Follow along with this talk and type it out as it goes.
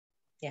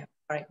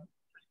Right.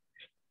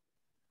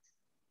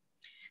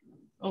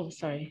 Oh,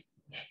 sorry.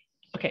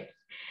 Okay.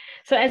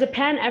 So as a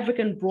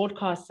Pan-African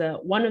broadcaster,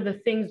 one of the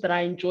things that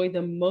I enjoy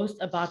the most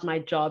about my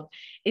job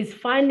is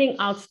finding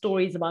out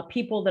stories about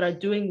people that are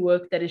doing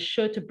work that is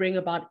sure to bring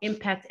about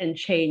impact and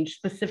change,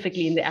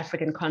 specifically in the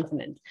African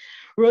continent.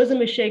 Rosa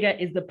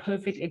Mashega is the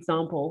perfect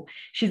example.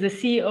 She's the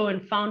CEO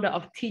and founder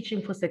of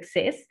Teaching for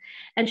Success,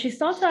 and she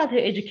started out her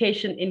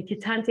education in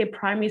Kitante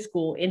Primary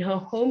School in her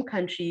home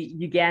country,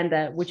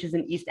 Uganda, which is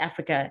in East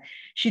Africa.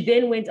 She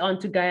then went on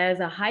to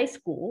Gayaza High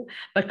School,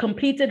 but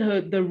completed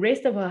the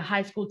rest of her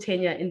high school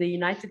tenure in the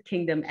United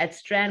Kingdom at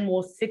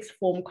Stranmore Sixth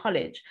Form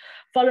College,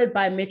 followed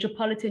by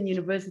Metropolitan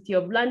University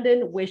of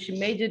London, where she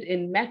majored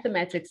in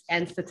mathematics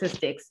and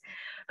statistics.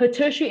 Her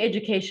tertiary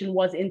education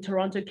was in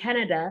Toronto,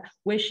 Canada,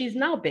 where she's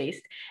now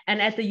based.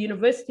 And at the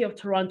University of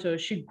Toronto,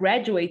 she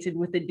graduated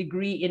with a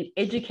degree in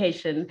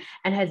education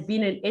and has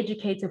been an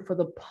educator for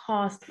the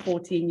past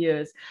 14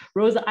 years.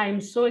 Rosa, I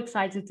am so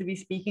excited to be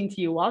speaking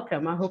to you.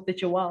 Welcome. I hope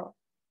that you're well.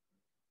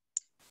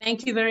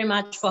 Thank you very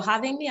much for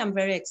having me. I'm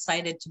very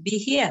excited to be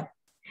here.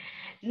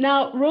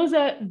 Now,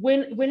 Rosa,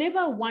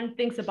 whenever one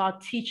thinks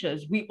about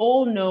teachers, we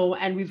all know,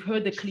 and we've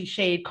heard the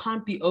cliche, it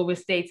can't be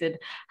overstated,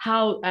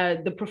 how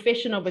the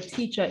profession of a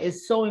teacher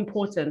is so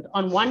important.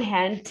 On one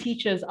hand,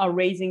 teachers are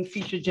raising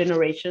future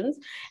generations.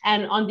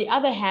 And on the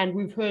other hand,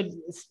 we've heard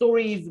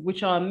stories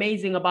which are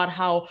amazing about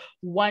how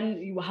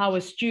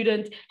a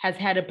student has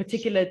had a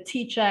particular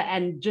teacher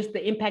and just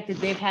the impact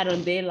that they've had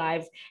on their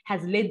lives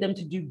has led them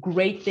to do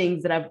great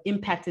things that have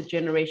impacted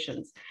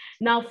generations.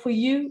 Now, for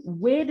you,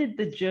 where did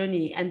the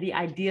journey and the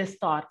idea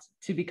start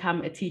to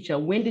become a teacher?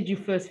 When did you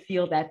first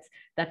feel that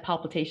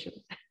palpitation?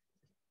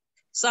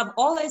 So I've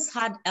always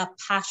had a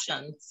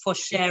passion for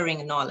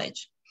sharing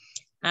knowledge.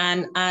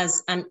 And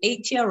as an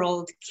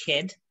 8-year-old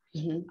kid,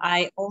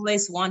 I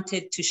always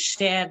wanted to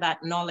share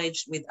that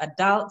knowledge with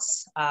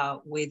adults,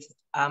 with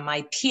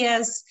my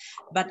peers,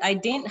 but I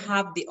didn't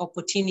have the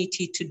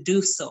opportunity to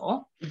do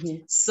so.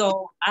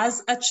 So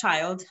as a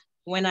child,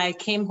 when I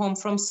came home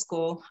from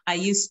school, I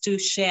used to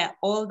share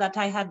all that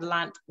I had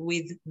learned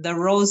with the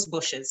rose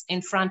bushes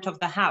in front of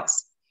the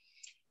house.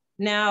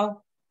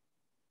 Now,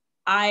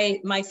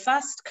 my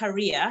first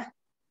career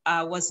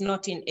was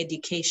not in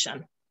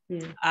education.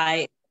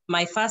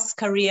 My first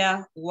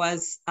career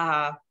was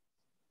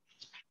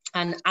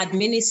an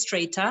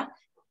administrator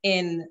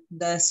in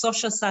the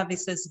social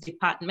services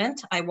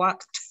department. I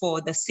worked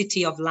for the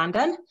City of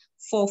London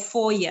for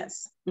 4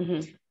 years.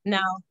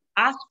 Now,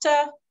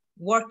 after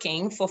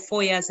working for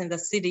 4 years in the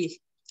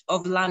City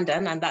of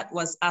London, and that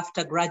was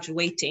after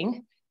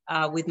graduating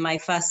with my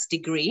first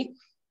degree,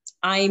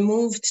 I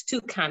moved to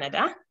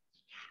Canada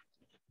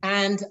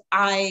and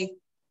I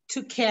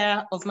took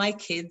care of my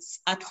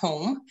kids at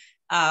home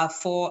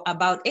for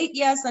about 8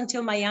 years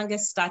until my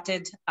youngest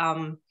started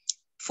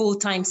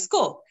full-time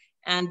school.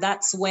 And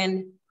that's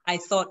when I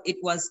thought it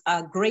was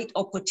a great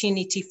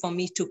opportunity for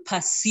me to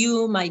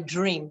pursue my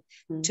dream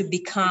to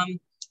become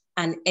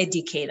an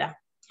educator.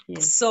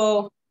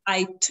 So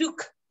I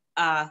took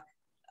a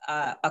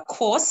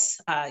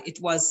course. It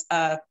was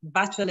a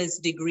bachelor's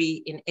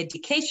degree in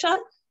education,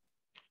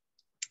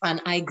 and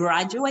I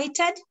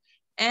graduated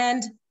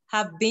and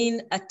have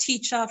been a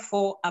teacher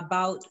for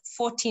about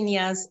 14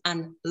 years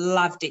and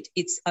loved it.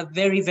 It's a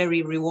very,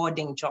 very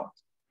rewarding job.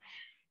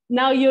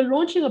 Now you're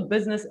launching a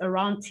business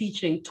around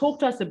teaching. Talk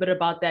to us a bit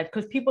about that,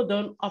 because people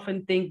don't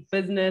often think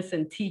business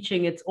and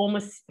teaching, it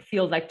almost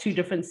feels like two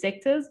different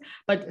sectors,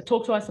 but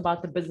talk to us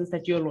about the business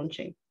that you're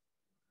launching.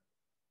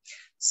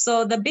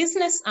 So the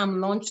business I'm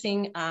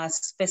launching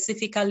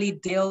specifically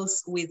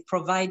deals with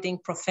providing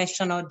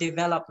professional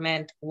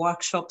development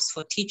workshops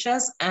for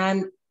teachers,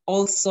 and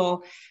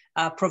also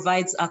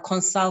provides a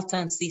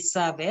consultancy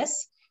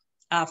service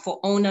for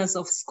owners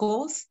of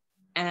schools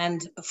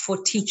and for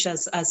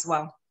teachers as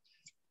well.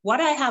 What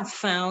I have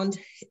found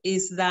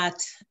is that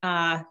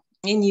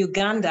in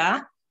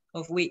Uganda,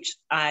 of which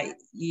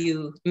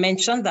you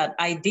mentioned that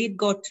I did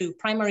go to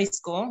primary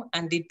school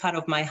and did part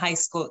of my high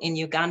school in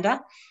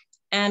Uganda.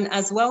 And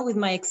as well with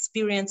my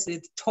experience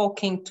with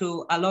talking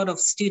to a lot of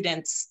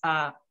students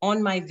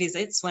on my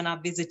visits when I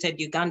visited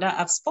Uganda,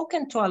 I've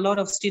spoken to a lot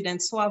of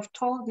students who have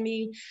told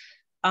me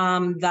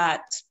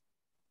that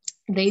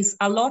there's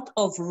a lot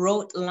of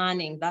rote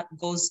learning that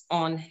goes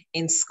on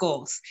in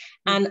schools.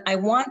 And I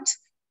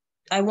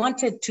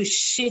wanted to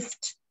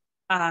shift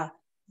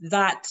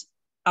that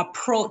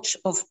approach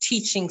of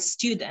teaching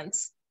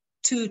students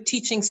to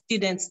teaching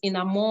students in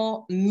a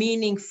more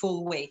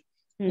meaningful way.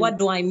 What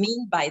do I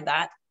mean by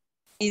that?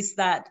 Is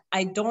that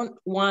I don't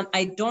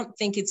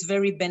think it's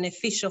very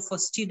beneficial for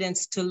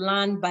students to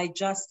learn by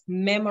just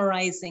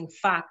memorizing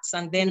facts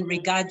and then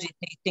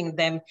regurgitating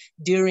them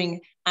during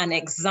an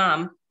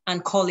exam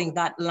and calling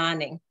that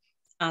learning.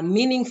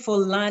 Meaningful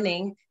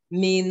learning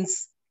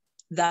means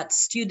that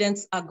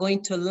students are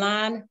going to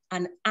learn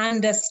and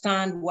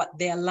understand what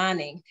they're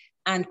learning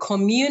and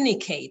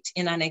communicate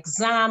in an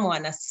exam or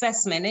an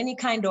assessment, any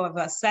kind of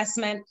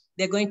assessment.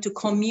 They're going to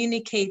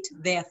communicate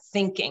their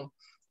thinking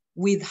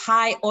with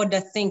high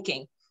order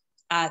thinking.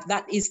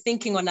 that is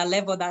thinking on a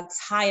level that's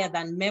higher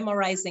than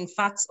memorizing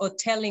facts or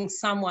telling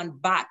someone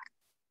back,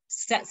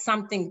 set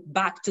something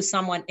back to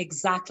someone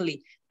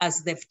exactly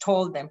as they've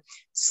told them.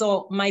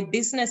 So my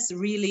business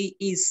really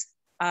is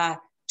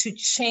to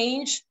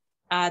change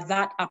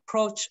that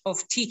approach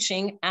of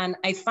teaching. And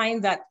I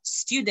find that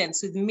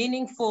students with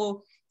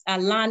meaningful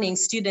learning,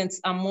 students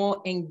are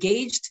more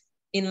engaged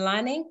in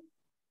learning,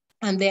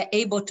 and they're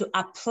able to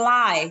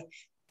apply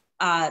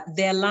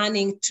their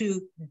learning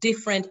to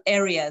different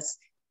areas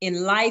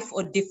in life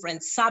or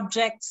different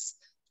subjects,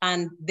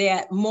 and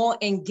they're more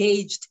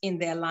engaged in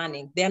their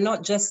learning. They're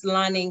not just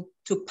learning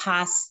to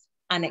pass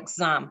an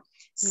exam.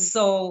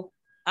 So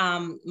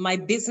my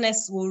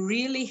business will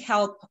really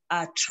help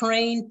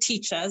train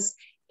teachers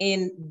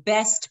in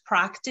best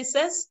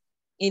practices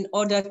in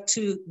order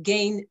to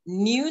gain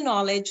new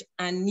knowledge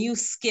and new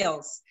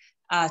skills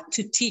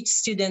to teach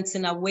students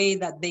in a way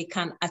that they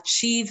can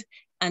achieve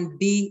and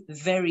be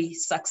very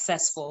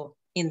successful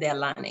in their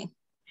learning.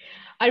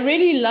 I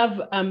really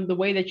love the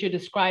way that you're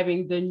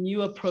describing the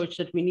new approach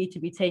that we need to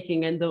be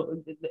taking, and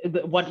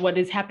what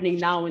is happening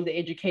now in the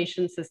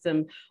education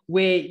system,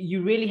 where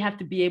you really have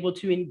to be able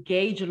to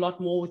engage a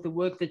lot more with the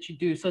work that you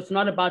do. So it's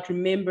not about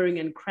remembering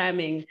and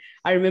cramming.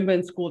 I remember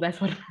in school, that's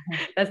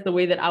the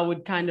way that I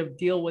would kind of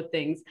deal with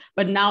things.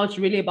 But now it's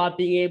really about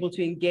being able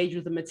to engage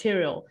with the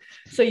material.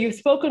 So you've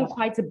spoken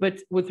quite a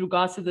bit with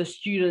regards to the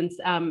students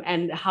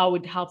and how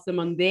it helps them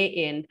on their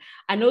end.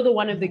 I know that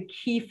one of the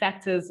key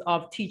factors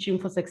of teaching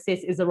for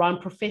success is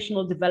around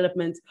professional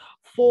development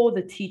for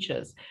the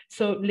teachers.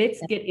 So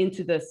let's get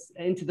into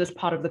this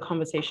part of the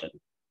conversation.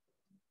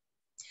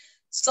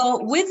 So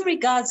with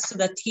regards to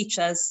the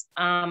teachers,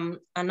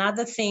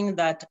 another thing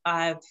that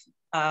I've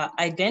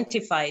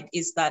identified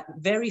is that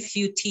very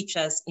few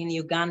teachers in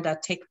Uganda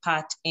take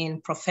part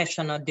in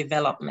professional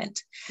development.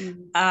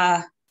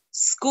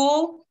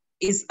 School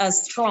is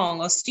as strong,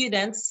 or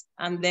students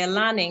and their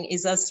learning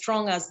is as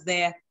strong as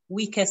their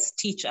weakest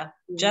teacher,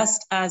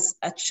 just as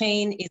a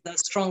chain is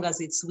as strong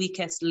as its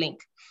weakest link.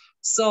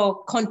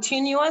 So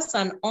continuous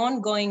and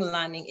ongoing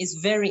learning is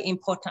very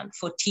important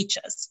for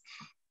teachers.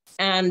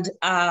 And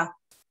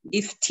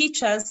if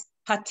teachers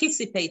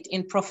participate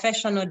in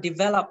professional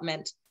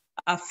development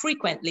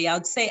frequently, I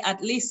would say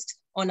at least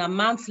on a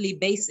monthly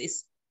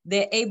basis,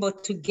 they're able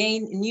to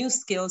gain new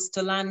skills,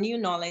 to learn new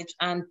knowledge,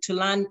 and to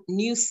learn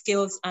new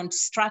skills and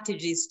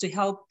strategies to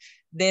help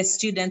their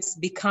students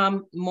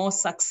become more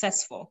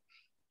successful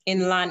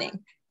in learning.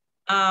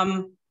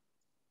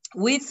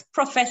 With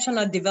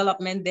professional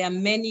development, there are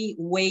many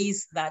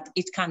ways that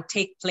it can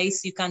take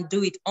place. You can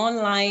do it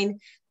online,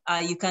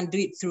 you can do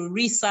it through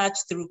research,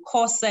 through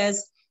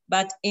courses,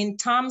 but in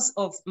terms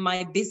of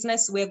my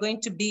business, we're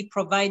going to be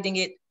providing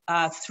it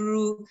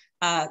through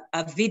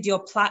a video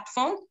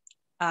platform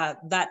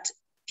that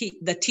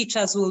the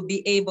teachers will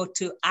be able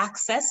to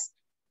access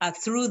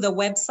through the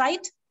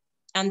website,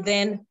 and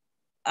then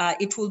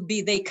it will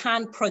be, they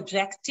can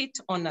project it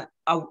on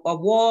a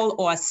wall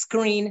or a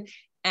screen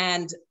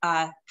and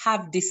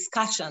have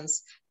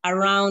discussions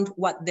around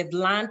what they've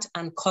learned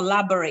and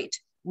collaborate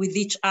with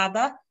each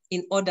other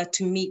in order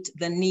to meet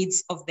the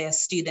needs of their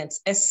students,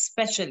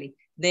 especially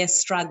their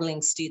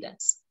struggling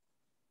students.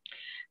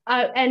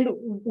 And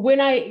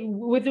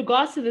with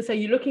regards to this, are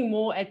you looking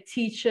more at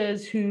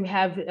teachers who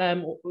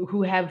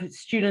have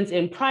students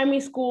in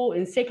primary school,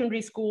 in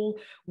secondary school?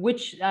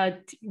 Which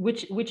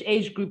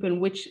age group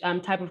and which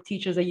type of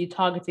teachers are you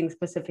targeting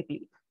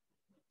specifically?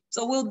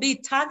 So we'll be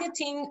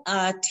targeting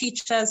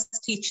teachers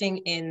teaching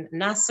in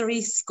nursery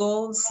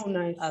schools,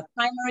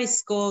 primary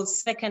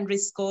schools, secondary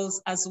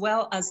schools, as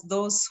well as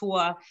those who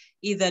are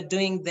either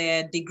doing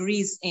their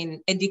degrees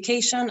in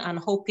education and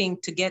hoping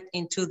to get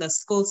into the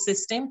school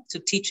system to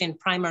teach in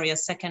primary or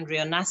secondary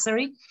or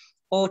nursery,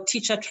 or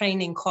teacher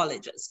training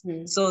colleges.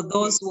 So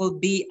those will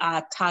be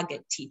our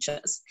target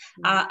teachers.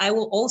 I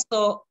will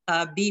also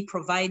be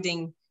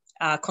providing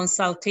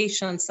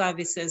consultation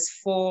services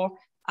for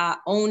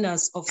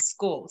owners of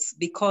schools,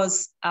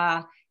 because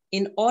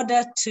in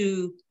order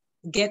to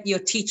get your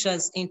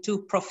teachers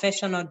into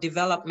professional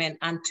development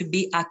and to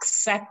be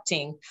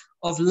accepting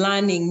of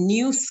learning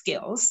new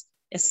skills,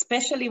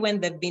 especially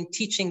when they've been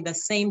teaching the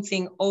same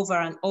thing over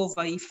and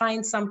over, you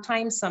find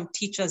sometimes some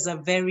teachers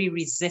are very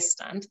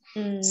resistant.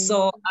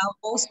 So I'll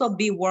also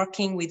be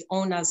working with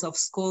owners of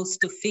schools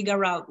to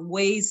figure out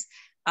ways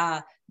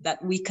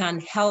that we can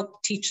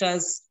help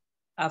teachers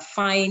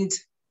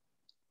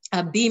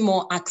be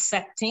more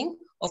accepting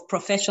of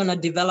professional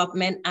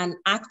development and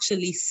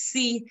actually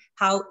see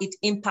how it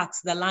impacts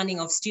the learning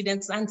of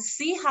students, and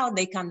see how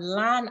they can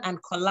learn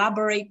and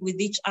collaborate with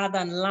each other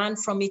and learn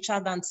from each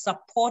other and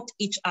support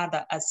each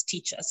other as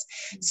teachers.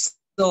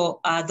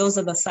 So those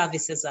are the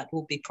services that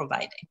we'll be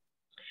providing.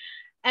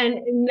 And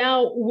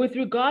now with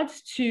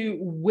regards to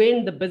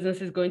when the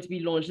business is going to be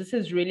launched, this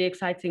is really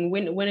exciting.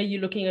 When are you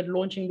looking at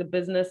launching the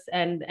business,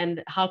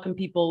 and how can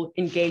people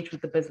engage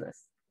with the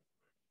business?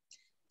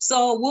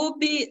 So we'll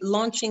be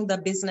launching the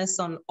business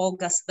on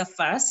August the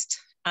 1st.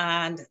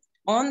 And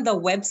on the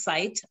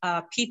website,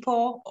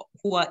 people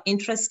who are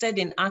interested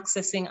in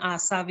accessing our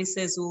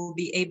services will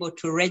be able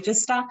to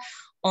register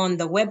on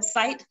the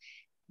website.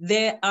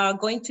 There are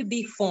going to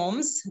be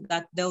forms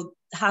that they'll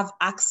have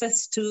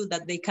access to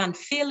that they can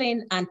fill in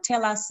and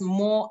tell us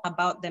more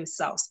about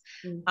themselves.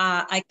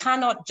 I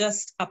cannot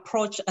just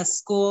approach a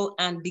school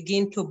and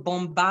begin to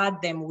bombard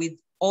them with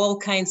all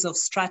kinds of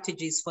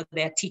strategies for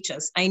their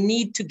teachers. I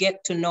need to get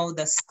to know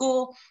the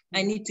school.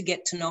 I need to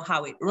get to know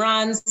how it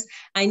runs.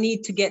 I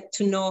need to get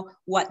to know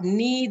what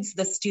needs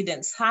the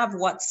students have,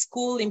 what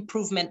school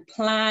improvement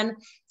plan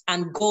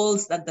and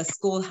goals that the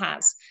school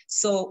has.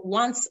 So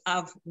once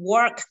I've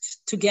worked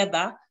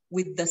together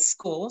with the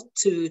school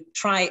to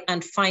try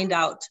and find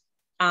out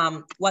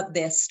what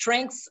their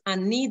strengths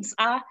and needs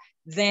are,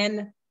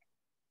 then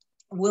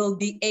we'll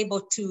be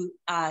able to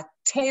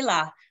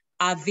tailor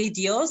our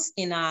videos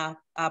in our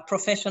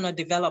professional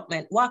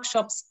development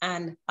workshops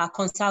and our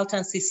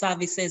consultancy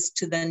services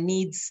to the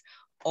needs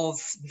of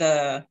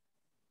the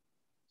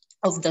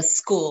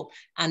school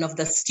and of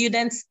the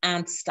students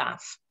and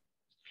staff.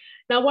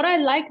 Now, what I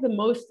like the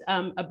most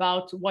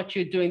about what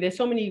you're doing, there's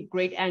so many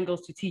great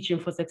angles to Teaching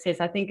for Success.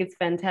 I think it's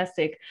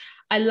fantastic.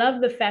 I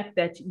love the fact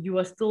that you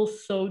are still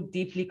so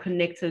deeply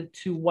connected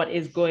to what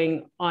is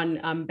going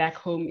on back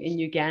home in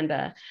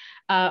Uganda.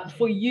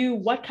 For you,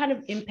 what kind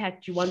of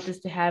impact do you want this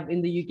to have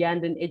in the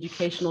Ugandan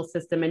educational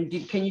system?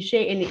 And can you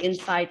share any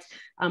insights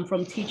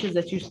from teachers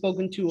that you've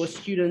spoken to or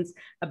students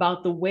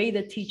about the way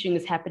that teaching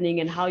is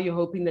happening and how you're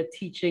hoping that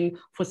Teaching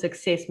for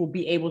Success will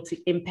be able to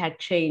impact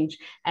change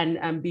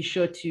and be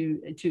sure to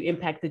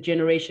impact the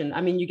generation? I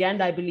mean,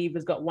 Uganda, I believe,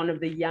 has got one of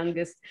the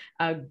youngest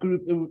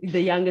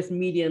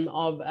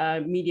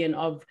median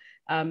of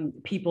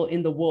people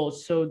in the world.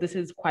 So this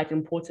is quite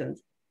important.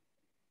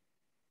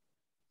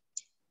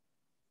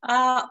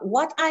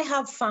 What I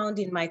have found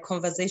in my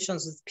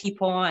conversations with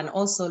people and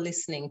also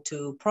listening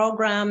to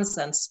programs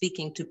and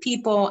speaking to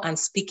people and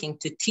speaking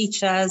to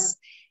teachers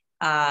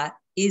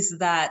is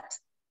that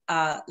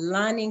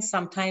learning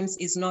sometimes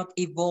is not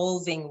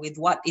evolving with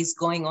what is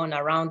going on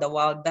around the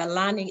world. The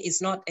learning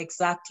is not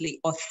exactly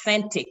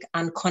authentic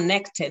and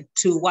connected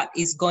to what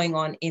is going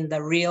on in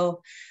the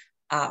real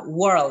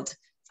world.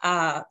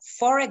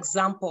 For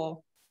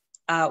example,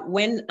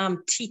 when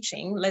I'm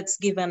teaching, let's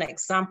give an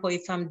example.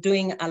 If I'm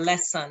doing a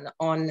lesson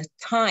on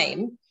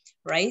time,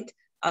 right?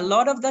 A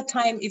lot of the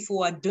time, if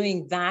we are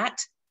doing that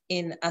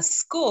in a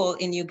school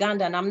in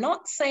Uganda, and I'm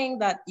not saying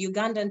that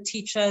Ugandan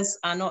teachers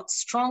are not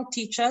strong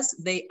teachers,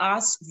 they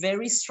are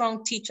very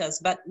strong teachers,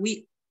 but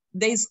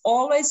there's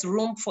always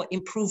room for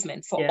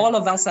improvement for all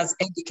of us as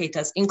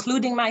educators,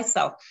 including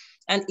myself.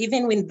 And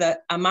even with the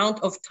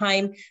amount of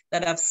time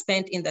that I've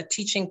spent in the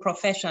teaching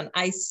profession,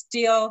 I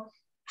still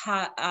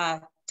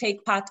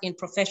take part in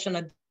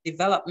professional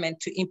development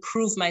to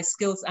improve my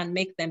skills and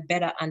make them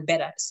better and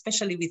better,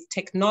 especially with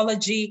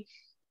technology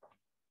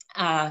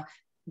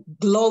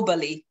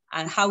globally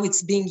and how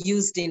it's being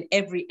used in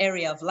every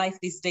area of life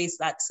these days.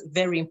 That's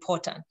very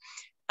important.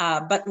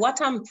 But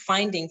what I'm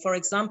finding, for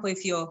example,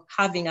 if you're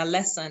having a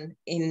lesson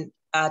in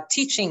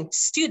teaching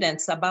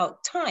students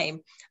about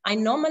time, I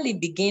normally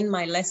begin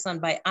my lesson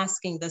by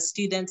asking the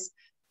students,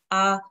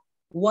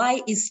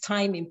 why is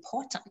time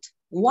important?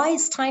 Why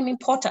is time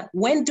important?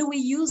 When do we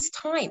use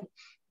time?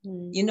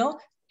 You know,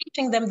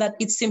 teaching them that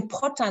it's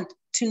important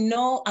to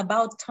know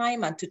about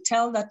time and to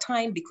tell the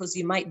time, because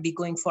you might be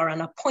going for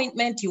an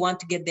appointment, you want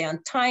to get there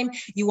on time,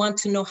 you want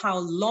to know how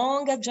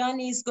long a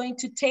journey is going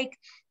to take,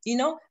 you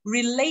know,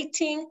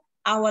 relating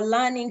our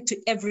learning to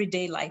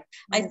everyday life.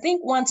 I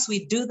think once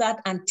we do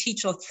that and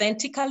teach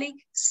authentically,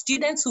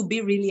 students will be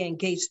really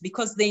engaged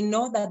because they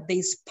know that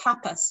there's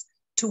purpose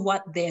to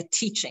what they're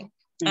teaching.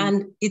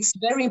 And it's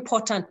very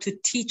important to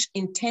teach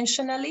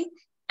intentionally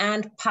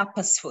and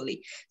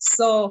purposefully.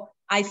 So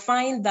I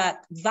find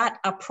that that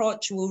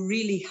approach will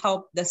really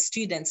help the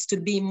students to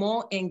be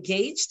more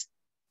engaged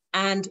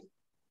and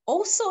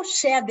also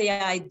share their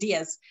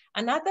ideas.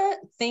 Another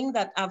thing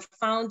that I've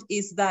found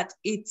is that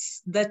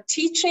it's the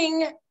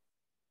teaching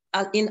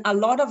in a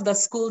lot of the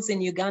schools in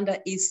Uganda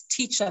is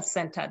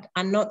teacher-centered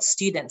and not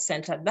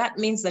student-centered. That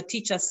means the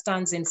teacher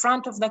stands in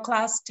front of the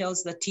class,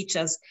 tells the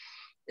teachers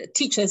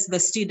teaches the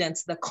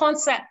students the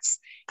concepts,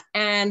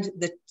 and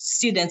the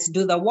students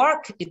do the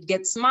work, it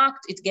gets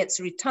marked, it gets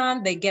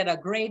returned, they get a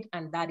grade,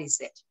 and that is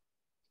it.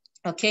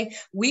 Okay,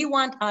 we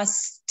want our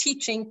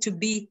teaching to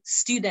be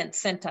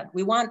student-centered.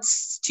 We want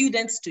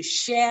students to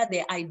share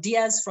their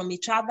ideas from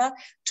each other,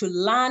 to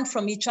learn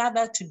from each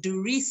other, to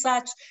do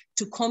research,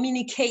 to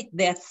communicate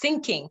their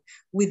thinking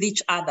with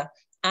each other.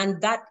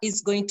 And that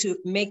is going to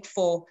make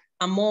for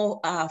a more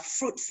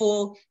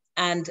fruitful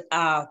and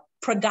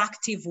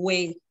productive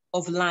way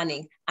of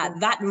learning.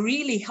 That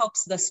really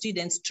helps the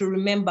students to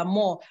remember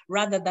more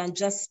rather than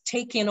just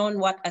taking on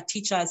what a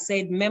teacher has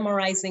said,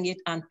 memorizing it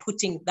and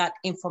putting that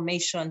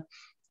information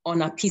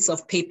on a piece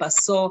of paper.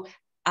 So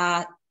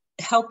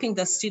helping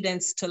the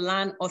students to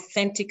learn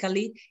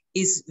authentically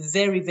is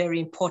very, very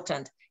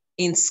important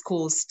in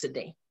schools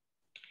today.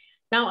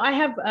 Now, I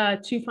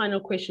have two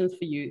final questions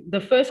for you. The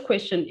first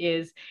question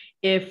is,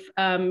 if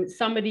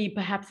somebody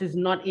perhaps is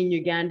not in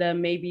Uganda,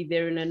 maybe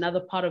they're in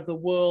another part of the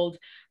world,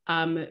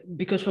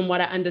 because from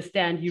what I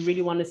understand, you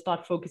really want to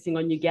start focusing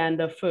on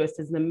Uganda first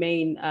as the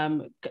main,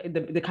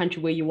 the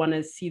country where you want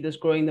to see this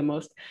growing the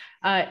most.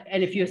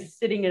 And if you're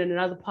sitting in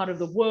another part of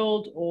the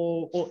world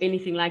or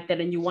anything like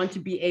that, and you want to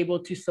be able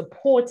to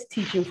support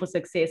Teaching for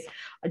Success,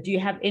 do you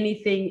have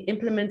anything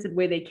implemented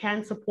where they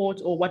can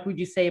support, or what would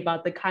you say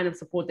about the kind of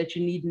support that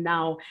you need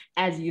now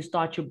as you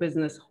start your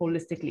business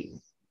holistically?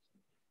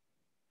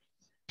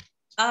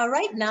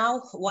 Right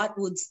now, what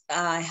would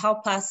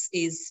help us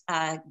is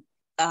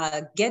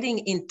getting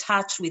in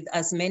touch with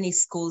as many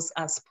schools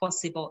as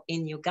possible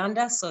in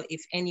Uganda. So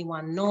if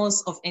anyone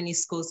knows of any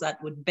schools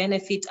that would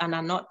benefit and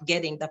are not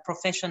getting the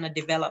professional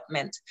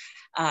development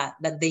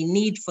that they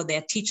need for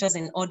their teachers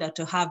in order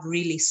to have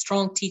really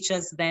strong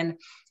teachers, then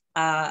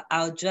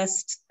I'll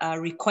just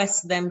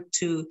request them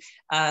to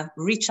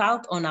reach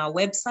out on our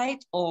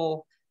website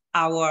or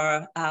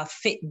our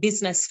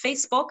business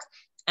Facebook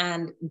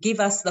and give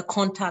us the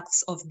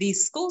contacts of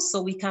these schools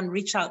so we can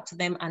reach out to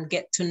them and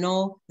get to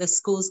know the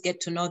schools, get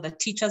to know the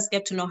teachers,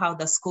 get to know how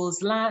the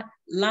schools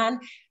learn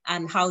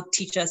and how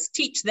teachers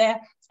teach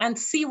there, and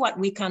see what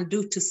we can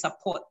do to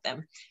support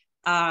them.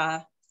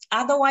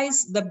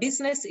 Otherwise, the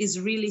business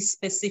is really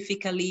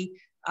specifically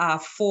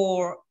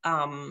for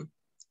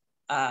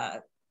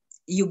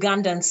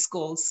Ugandan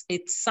schools.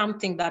 It's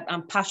something that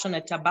I'm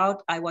passionate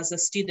about. I was a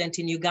student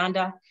in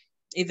Uganda,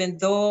 even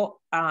though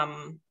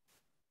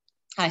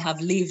I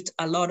have lived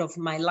a lot of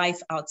my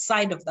life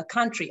outside of the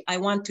country. I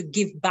want to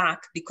give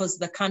back because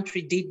the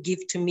country did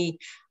give to me.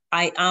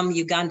 I am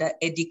Uganda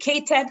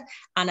educated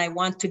and I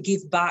want to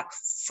give back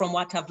from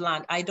what I've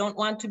learned. I don't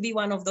want to be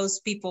one of those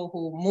people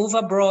who move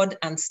abroad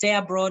and stay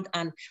abroad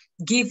and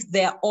give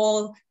their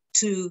all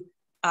to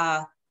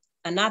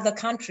another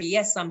country.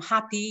 Yes, I'm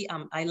happy.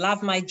 I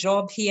love my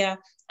job here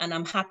and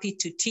I'm happy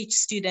to teach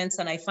students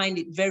and I find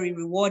it very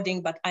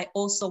rewarding, but I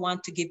also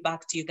want to give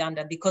back to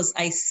Uganda because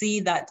I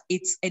see that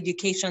its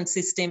education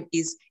system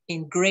is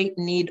in great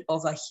need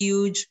of a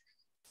huge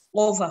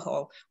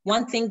overhaul.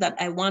 One thing that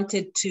I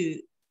wanted to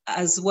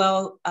as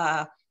well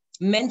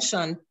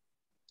mention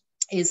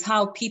is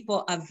how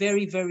people are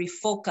very, very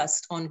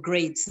focused on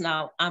grades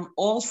now. I'm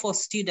all for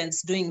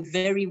students doing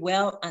very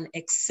well and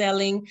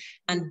excelling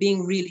and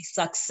being really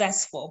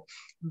successful.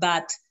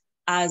 But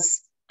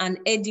as an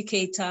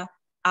educator,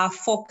 our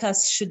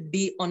focus should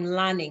be on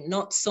learning,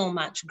 not so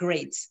much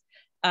grades.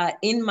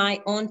 In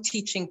my own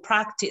teaching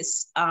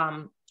practice,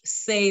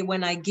 say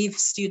when I give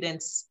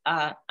students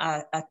a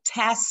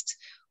test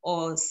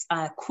or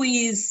a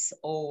quiz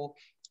or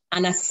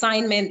an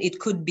assignment, it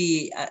could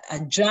be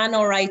a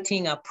journal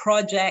writing, a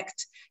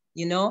project,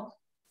 you know,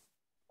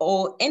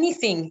 or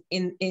anything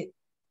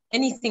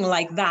anything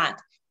like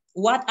that.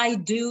 What I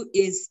do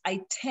is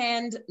I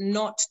tend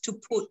not to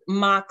put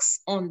marks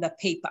on the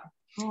paper.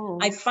 Oh.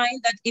 I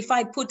find that if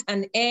I put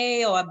an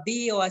A or a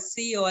B or a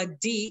C or a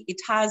D, it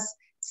has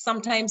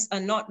sometimes a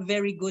not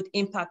very good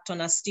impact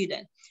on a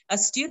student. A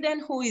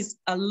student who is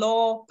a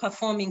low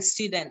performing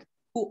student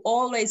who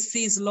always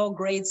sees low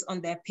grades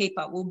on their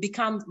paper will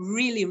become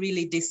really,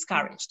 really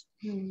discouraged.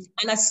 Mm.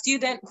 And a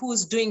student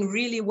who's doing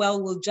really well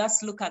will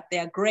just look at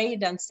their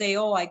grade and say,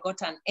 oh, I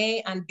got an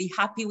A, and be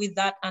happy with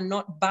that and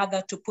not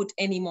bother to put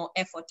any more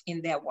effort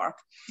in their work.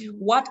 Mm.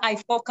 What I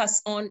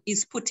focus on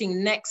is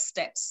putting next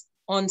steps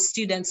on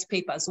students'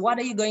 papers. What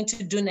are you going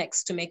to do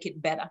next to make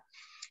it better?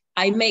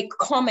 I make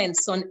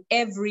comments on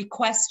every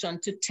question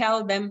to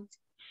tell them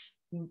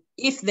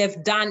if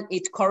they've done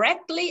it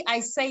correctly. I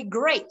say,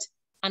 great.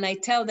 And I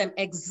tell them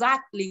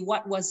exactly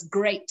what was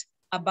great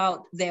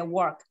about their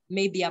work,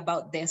 maybe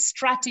about their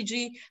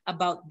strategy,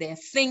 about their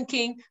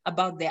thinking,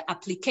 about their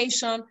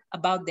application,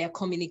 about their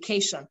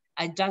communication.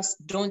 I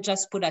don't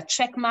just put a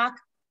check mark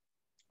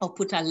or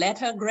put a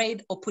letter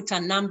grade or put a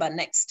number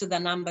next to the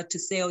number to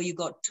say, oh, you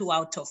got 2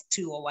 out of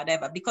 2 or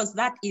whatever, because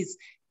that is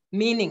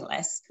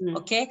meaningless,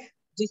 okay?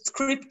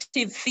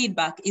 Descriptive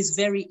feedback is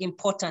very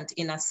important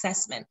in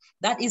assessment.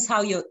 That is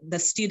how the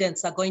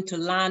students are going to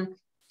learn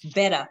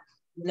better.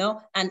 You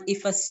know, and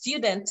if a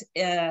student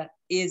has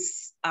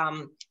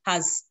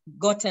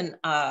gotten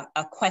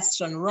a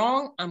question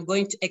wrong, I'm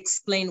going to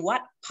explain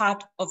what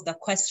part of the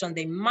question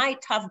they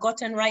might have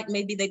gotten right.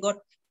 Maybe they got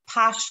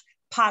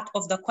part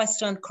of the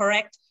question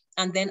correct.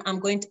 And then I'm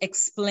going to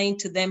explain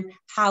to them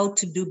how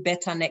to do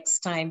better next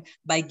time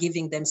by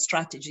giving them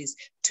strategies.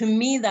 To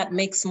me, that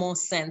makes more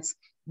sense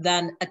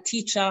than a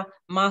teacher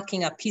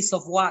marking a piece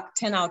of work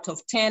 10 out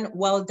of 10,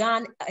 well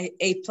done, A+.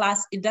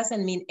 It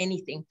doesn't mean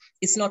anything.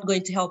 It's not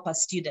going to help a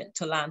student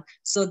to learn.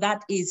 So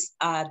that is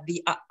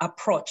the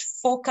approach,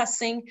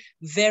 focusing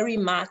very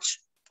much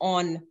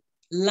on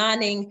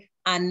learning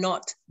and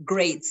not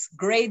grades.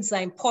 Grades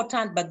are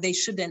important, but they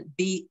shouldn't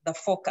be the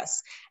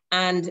focus.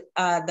 And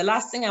the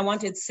last thing I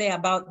wanted to say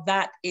about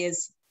that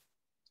is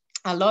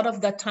A lot of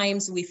the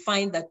times we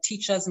find that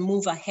teachers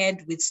move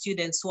ahead with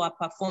students who are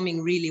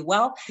performing really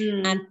well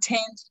and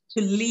tend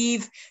to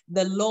leave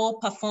the low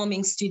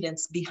performing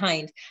students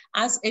behind.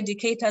 As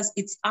educators,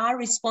 it's our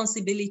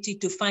responsibility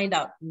to find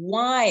out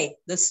why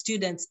the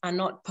students are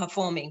not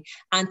performing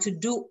and to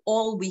do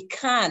all we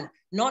can,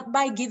 not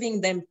by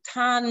giving them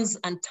tons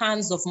and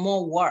tons of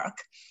more work,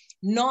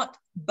 not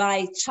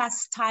by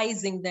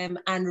chastising them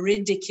and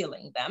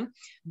ridiculing them,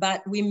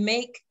 but we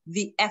make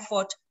the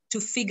effort to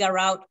figure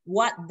out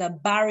what the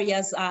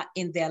barriers are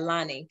in their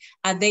learning.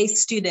 Are they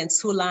students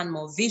who learn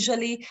more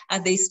visually? Are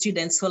they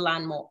students who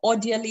learn more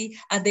audially?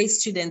 Are they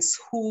students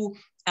who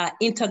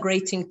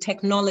integrating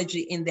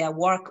technology in their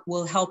work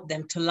will help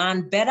them to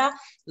learn better?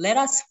 Let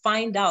us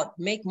find out,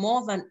 make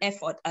more of an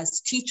effort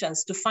as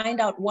teachers to find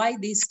out why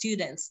these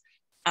students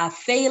are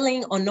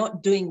failing or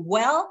not doing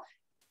well.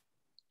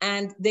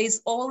 And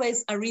there's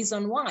always a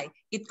reason why.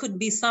 It could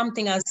be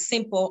something as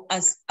simple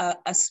as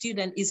a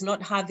student is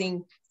not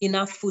having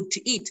enough food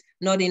to eat,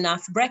 not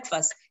enough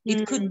breakfast.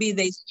 It could be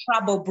there's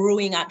trouble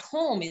brewing at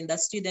home in the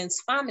student's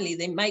family.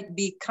 They might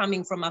be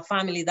coming from a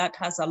family that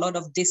has a lot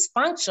of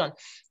dysfunction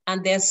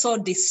and they're so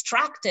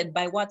distracted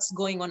by what's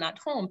going on at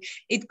home.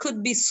 It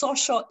could be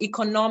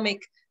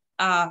socio-economic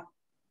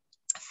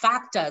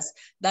factors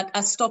that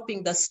are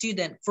stopping the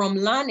student from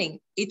learning.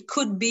 It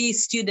could be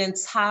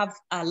students have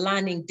a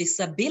learning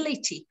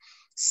disability.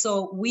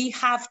 So we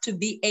have to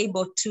be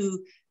able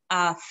to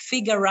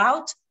figure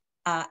out,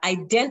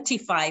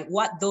 identify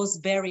what those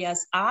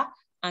barriers are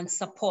and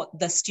support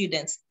the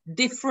students,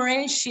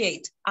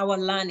 differentiate our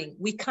learning.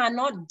 We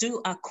cannot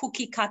do a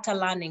cookie cutter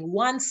learning,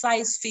 one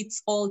size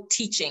fits all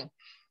teaching.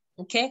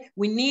 Okay,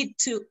 we need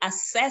to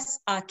assess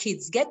our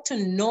kids, get to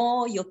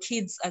know your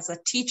kids as a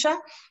teacher,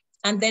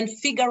 and then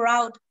figure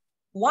out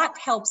what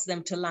helps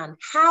them to learn.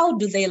 How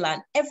do they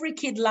learn? Every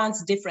kid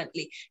learns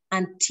differently,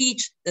 and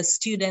teach the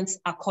students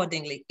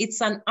accordingly.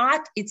 It's an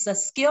art, it's a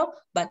skill,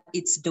 but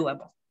it's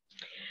doable.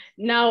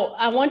 Now,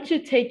 I want to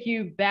take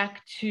you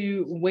back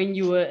to when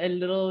you were a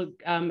little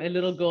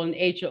girl, an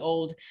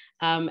 8-year-old,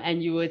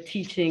 and you were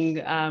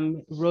teaching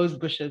rose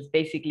bushes,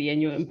 basically,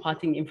 and you're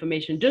imparting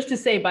information. Just to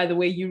say, by the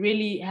way, you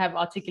really have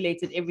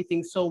articulated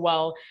everything so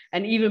well.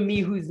 And even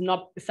me, who's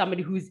not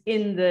somebody who's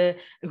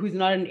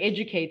not an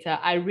educator,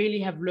 I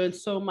really have learned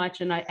so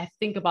much. And I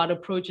think about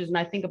approaches, and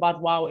I think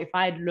about, wow, if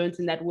I had learned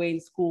in that way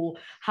in school,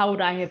 how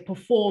would I have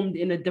performed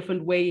in a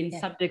different way in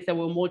subjects that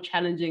were more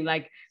challenging,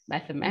 like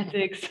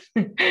mathematics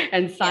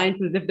and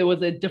sciences, if there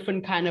was a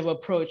different kind of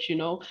approach, you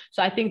know?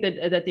 So I think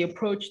that the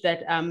approach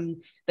that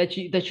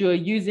you're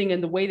using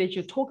and the way that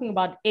you're talking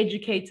about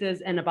educators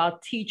and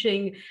about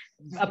teaching,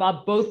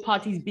 about both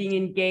parties being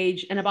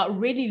engaged, and about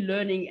really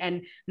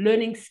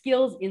learning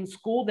skills in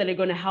school that are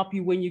going to help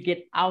you when you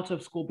get out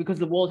of school, because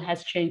the world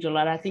has changed a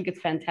lot. I think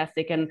it's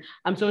fantastic. And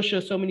I'm so sure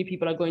so many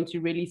people are going to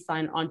really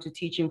sign on to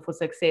Teaching for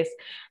Success.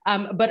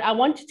 But I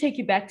want to take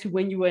you back to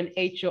when you were an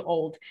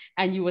 8-year-old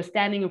and you were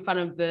standing in front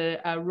of the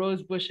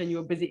rose bush and you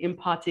were busy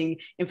imparting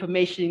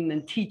information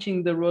and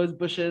teaching the rose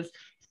bushes.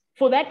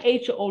 For that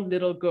 8-year-old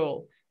little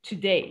girl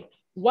today,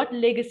 what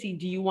legacy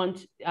do you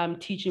want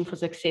Teaching for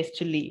Success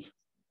to leave?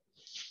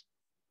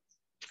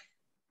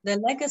 The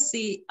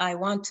legacy I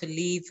want to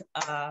leave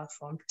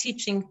from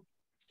Teaching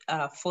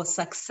for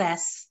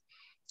Success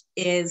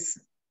is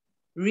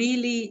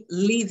really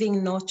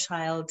leaving no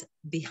child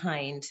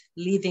behind,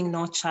 leaving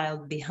no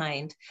child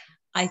behind.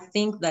 I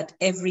think that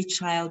every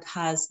child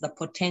has the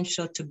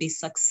potential to be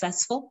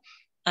successful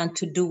and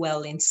to do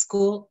well in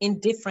school in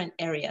different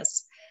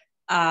areas.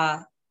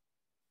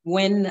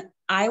 When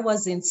I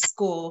was in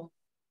school,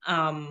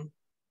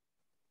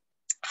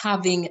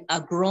 having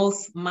a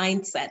growth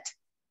mindset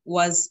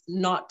was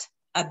not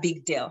a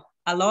big deal.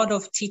 A lot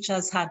of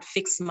teachers had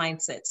fixed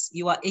mindsets.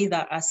 You are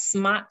either a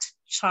smart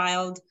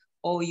child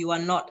or you are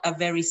not a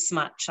very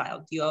smart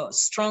child. You're a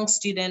strong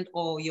student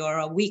or you're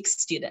a weak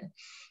student,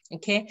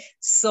 okay?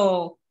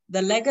 So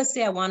the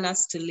legacy I want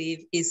us to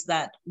leave is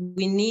that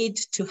we need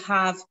to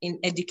have in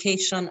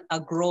education a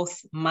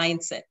growth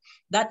mindset.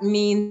 That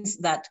means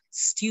that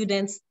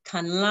students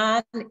can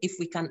learn if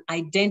we can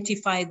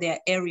identify their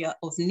area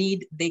of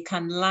need. They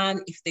can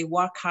learn if they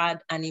work hard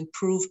and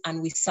improve,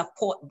 and we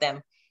support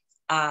them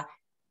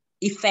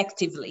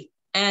effectively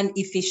and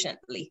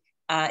efficiently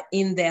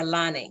in their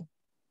learning.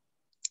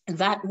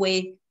 That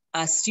way,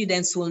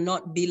 students will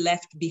not be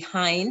left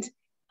behind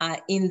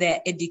in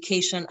their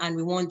education, and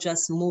we won't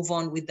just move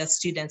on with the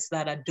students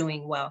that are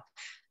doing well.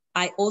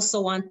 I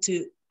also want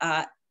to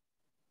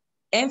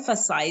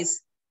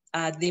emphasize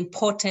the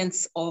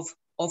importance of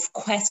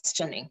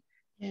questioning.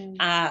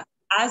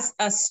 As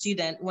a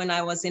student, when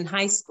I was in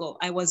high school,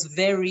 I was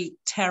very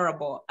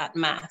terrible at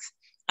math.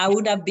 I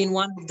would have been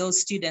one of those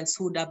students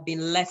who would have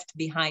been left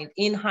behind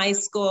in high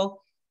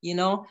school. You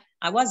know,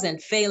 I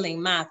wasn't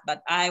failing math,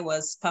 but I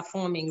was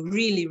performing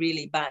really,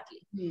 really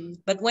badly.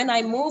 But when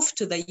I moved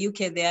to the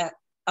UK, their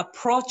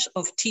approach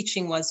of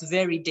teaching was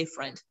very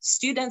different.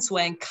 Students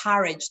were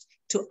encouraged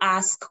to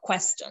ask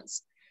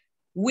questions.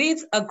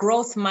 With a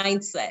growth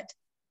mindset,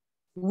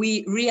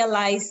 we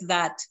realized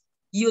that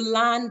you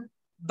learn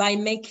by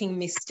making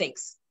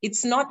mistakes.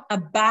 It's not a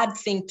bad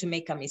thing to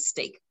make a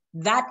mistake.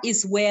 That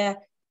is where,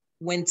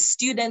 when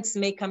students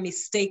make a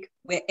mistake,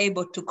 we're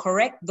able to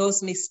correct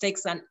those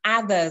mistakes and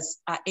others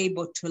are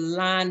able to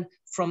learn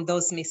from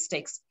those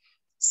mistakes.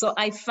 So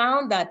I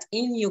found that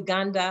in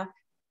Uganda,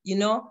 you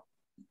know,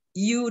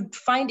 you'd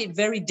find it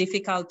very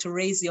difficult to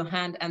raise your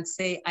hand and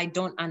say, I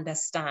don't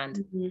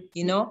understand,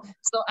 you know?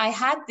 So I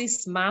had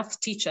this math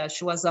teacher,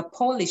 she was a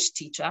Polish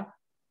teacher,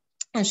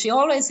 and she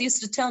always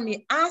used to tell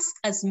me, ask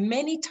as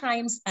many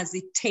times as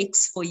it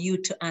takes for you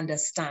to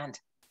understand.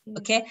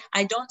 Okay,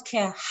 I don't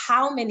care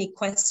how many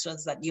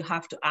questions that you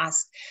have to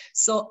ask.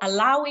 So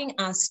allowing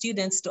our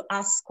students to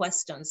ask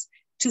questions,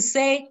 to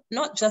say,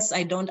 not just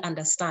I don't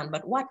understand,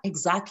 but what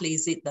exactly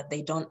is it that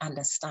they don't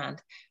understand,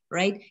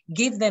 right?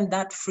 Give them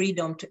that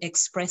freedom to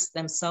express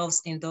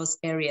themselves in those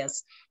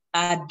areas.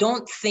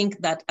 Don't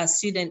think that a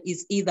student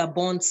is either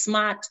born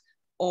smart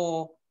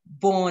or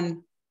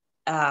born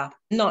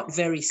not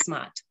very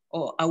smart,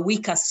 or a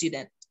weaker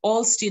student.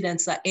 All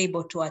students are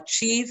able to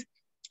achieve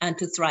and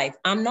to thrive.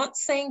 I'm not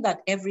saying that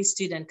every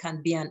student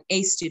can be an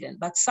A student,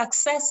 but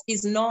success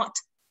is not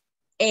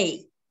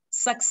A.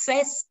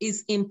 Success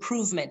is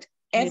improvement.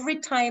 Every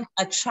time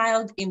a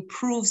child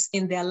improves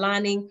in their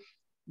learning,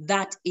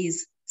 that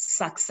is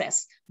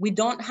success. We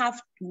don't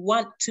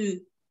want to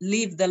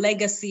leave the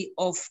legacy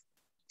of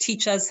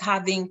teachers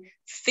having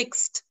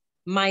fixed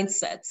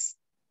mindsets,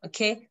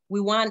 okay?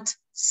 We want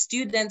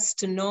students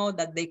to know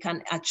that they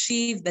can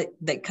achieve, that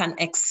they can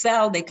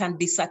excel, they can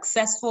be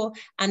successful,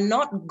 and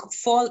not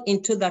fall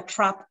into the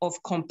trap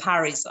of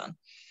comparison.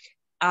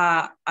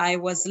 I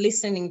was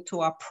listening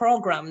to a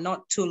program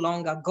not too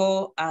long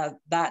ago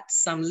that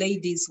some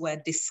ladies were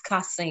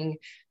discussing.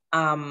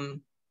 They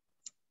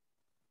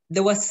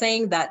were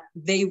saying that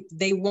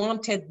they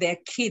wanted their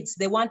kids,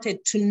 they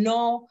wanted to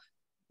know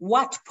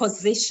what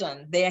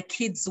position their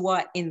kids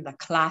were in the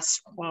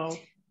classroom. Wow.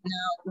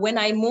 Now, when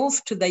I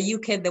moved to the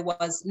UK, there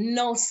was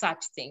no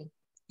such thing.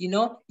 You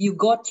know, you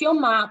got your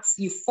marks,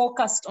 you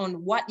focused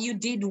on what you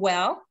did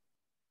well,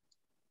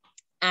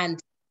 and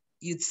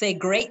you'd say,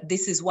 great,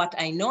 this is what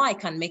I know, I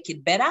can make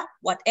it better.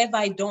 Whatever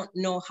I don't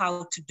know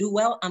how to do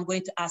well, I'm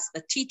going to ask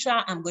the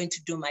teacher, I'm going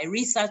to do my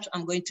research,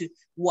 I'm going to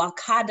work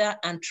harder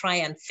and try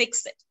and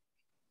fix it,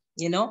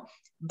 you know?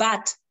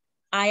 But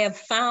I have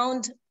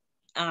found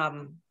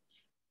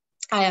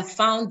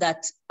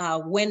that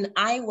when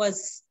I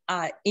was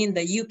in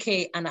the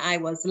UK and I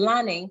was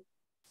learning,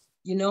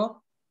 you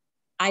know,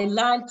 I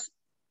learned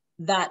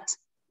that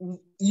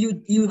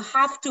you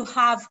have to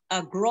have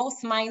a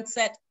growth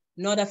mindset,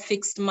 not a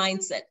fixed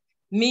mindset,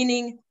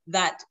 meaning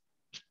that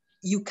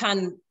you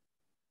can,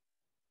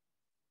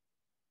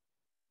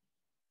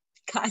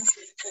 I've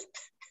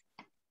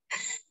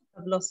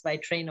lost my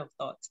train of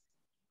thought.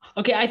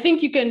 Okay, I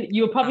think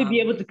you'll probably be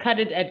able to cut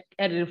it at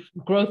a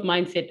growth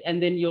mindset,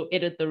 and then you'll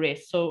edit the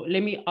rest. So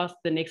let me ask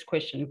the next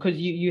question, because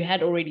you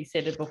had already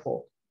said it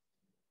before.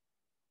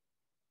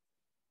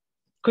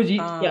 Because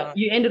you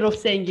ended off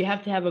saying you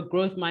have to have a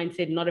growth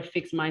mindset, not a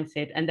fixed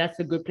mindset, and that's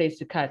a good place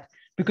to cut,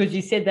 because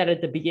you said that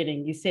at the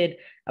beginning. You said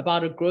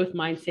about a growth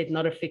mindset,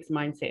 not a fixed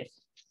mindset.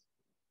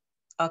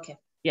 Okay.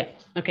 Yeah.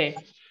 Okay.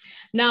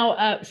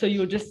 Now, so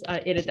you'll just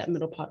edit that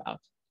middle part out.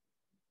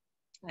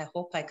 I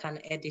hope I can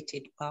edit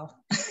it well.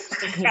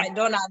 I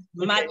don't have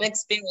much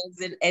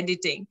experience in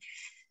editing.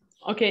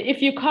 Okay,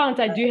 if you can't,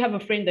 I do have a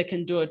friend that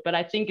can do it, but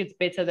I think it's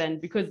better than,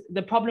 because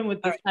the problem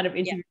with this kind of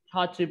interview is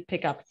hard to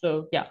pick up.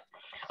 So yeah.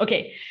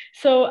 Okay,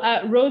 so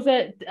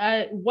Rosa,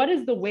 what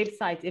is the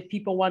website if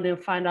people want to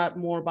find out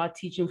more about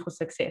Teaching for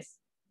Success?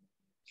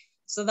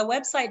 So the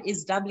website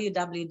is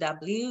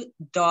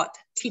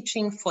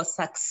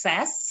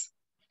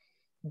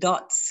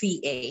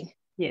www.teachingforsuccess.ca.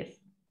 Yes.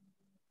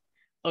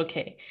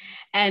 Okay.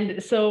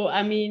 And so,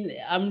 I mean,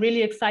 I'm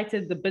really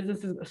excited. The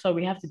businesses, so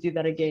we have to do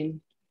that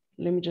again.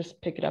 Let me just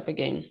pick it up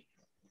again.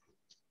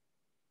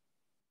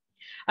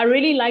 I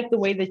really like the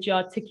way that you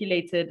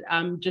articulated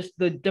just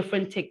the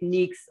different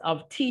techniques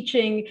of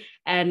teaching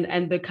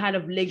and the kind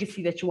of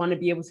legacy that you want to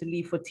be able to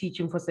leave for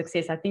Teaching for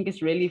Success. I think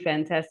it's really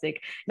fantastic.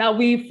 Now,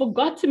 we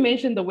forgot to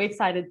mention the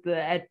website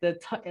at the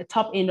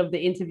top end of the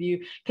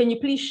interview. Can you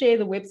please share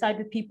the website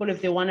with people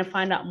if they want to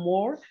find out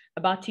more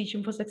about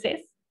Teaching for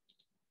Success?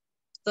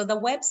 So the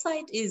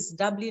website is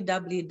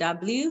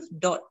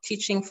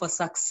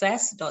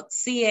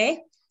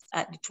www.teachingforsuccess.ca.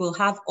 It will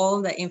have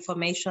all the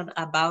information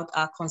about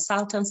our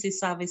consultancy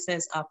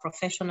services, our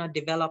professional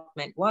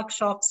development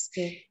workshops,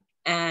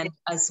 and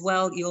as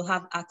well, you'll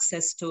have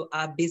access to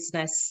our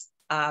business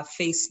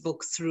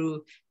Facebook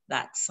through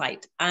that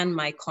site, and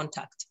my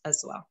contact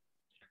as well.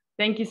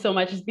 Thank you so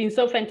much. It's been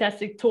so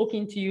fantastic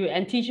talking to you,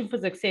 and Teaching for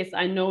Success,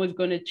 I know, is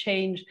going to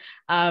change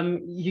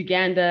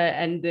Uganda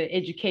and the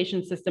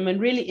education system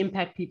and really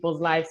impact people's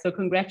lives. So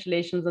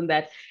congratulations on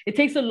that. It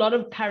takes a lot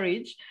of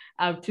courage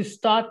to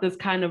start this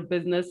kind of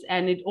business.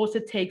 And it also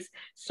takes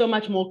so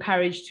much more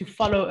courage to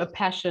follow a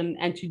passion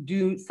and to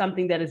do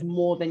something that is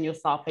more than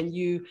yourself. And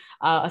you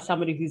are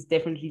somebody who's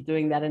definitely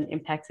doing that and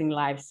impacting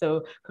lives.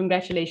 So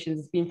congratulations.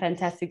 It's been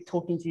fantastic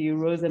talking to you,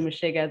 Rosa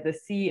Mushega, the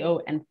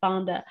CEO and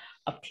founder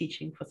of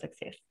Teaching for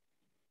Success.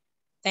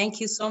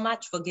 Thank you so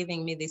much for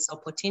giving me this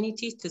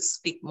opportunity to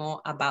speak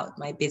more about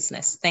my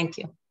business. Thank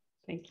you.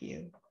 Thank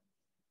you.